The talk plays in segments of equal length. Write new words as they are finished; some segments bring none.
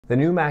The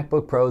new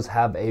MacBook Pros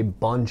have a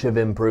bunch of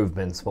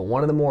improvements, but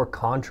one of the more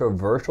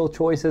controversial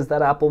choices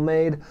that Apple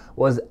made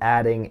was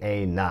adding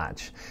a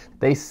notch.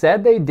 They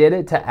said they did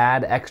it to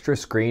add extra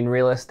screen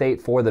real estate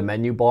for the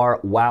menu bar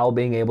while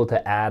being able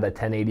to add a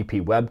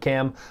 1080p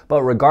webcam,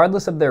 but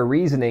regardless of their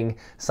reasoning,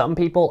 some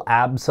people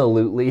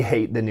absolutely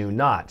hate the new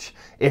notch.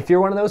 If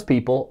you're one of those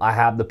people, I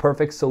have the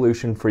perfect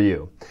solution for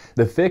you.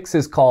 The fix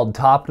is called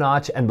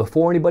TopNotch, and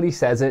before anybody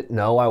says it,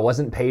 no, I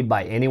wasn't paid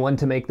by anyone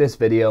to make this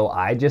video.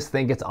 I just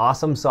think it's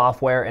awesome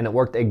software and it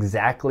worked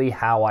exactly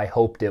how I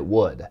hoped it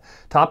would.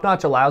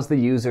 TopNotch allows the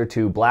user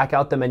to black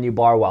out the menu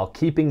bar while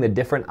keeping the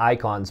different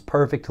icons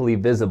perfectly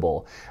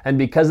visible. And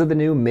because of the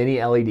new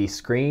mini LED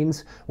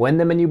screens, when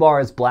the menu bar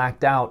is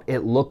blacked out, it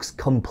looks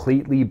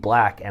completely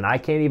black and I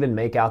can't even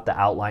make out the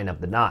outline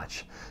of the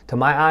notch. To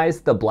my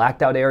eyes, the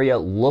blacked out area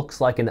looks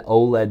like an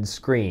OLED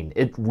screen.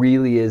 It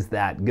really is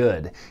that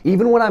good.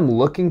 Even when I'm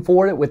looking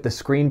for it with the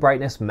screen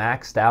brightness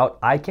maxed out,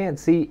 I can't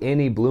see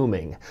any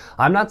blooming.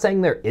 I'm not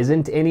saying there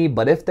isn't any,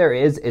 but if there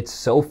is, it's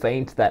so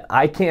faint that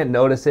I can't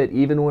notice it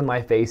even when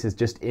my face is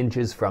just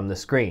inches from the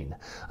screen.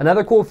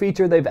 Another cool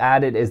feature they've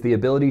added is the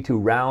ability to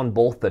round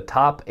both the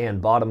top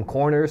and bottom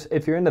corners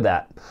if you're into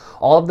that.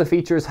 All of the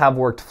features have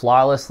worked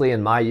flawlessly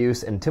in my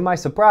use, and to my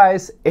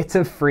surprise, it's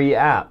a free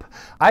app.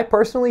 I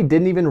personally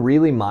didn't even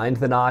really mind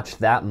the notch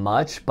that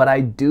much, but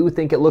I do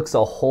think it looks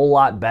a whole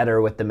lot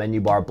better with the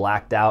menu bar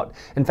blacked out.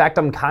 In fact,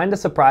 I'm kind of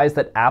surprised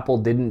that Apple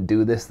didn't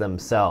do this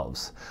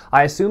themselves.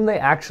 I assume they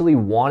actually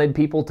wanted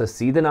people to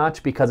see the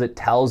notch because it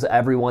tells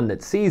everyone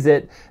that sees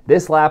it,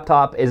 this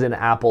laptop is an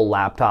Apple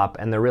laptop,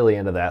 and they're really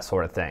into that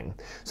sort of thing.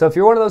 So if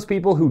you're one of those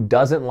people who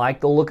doesn't like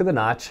the look of the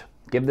notch,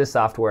 give this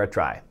software a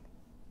try.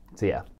 See ya.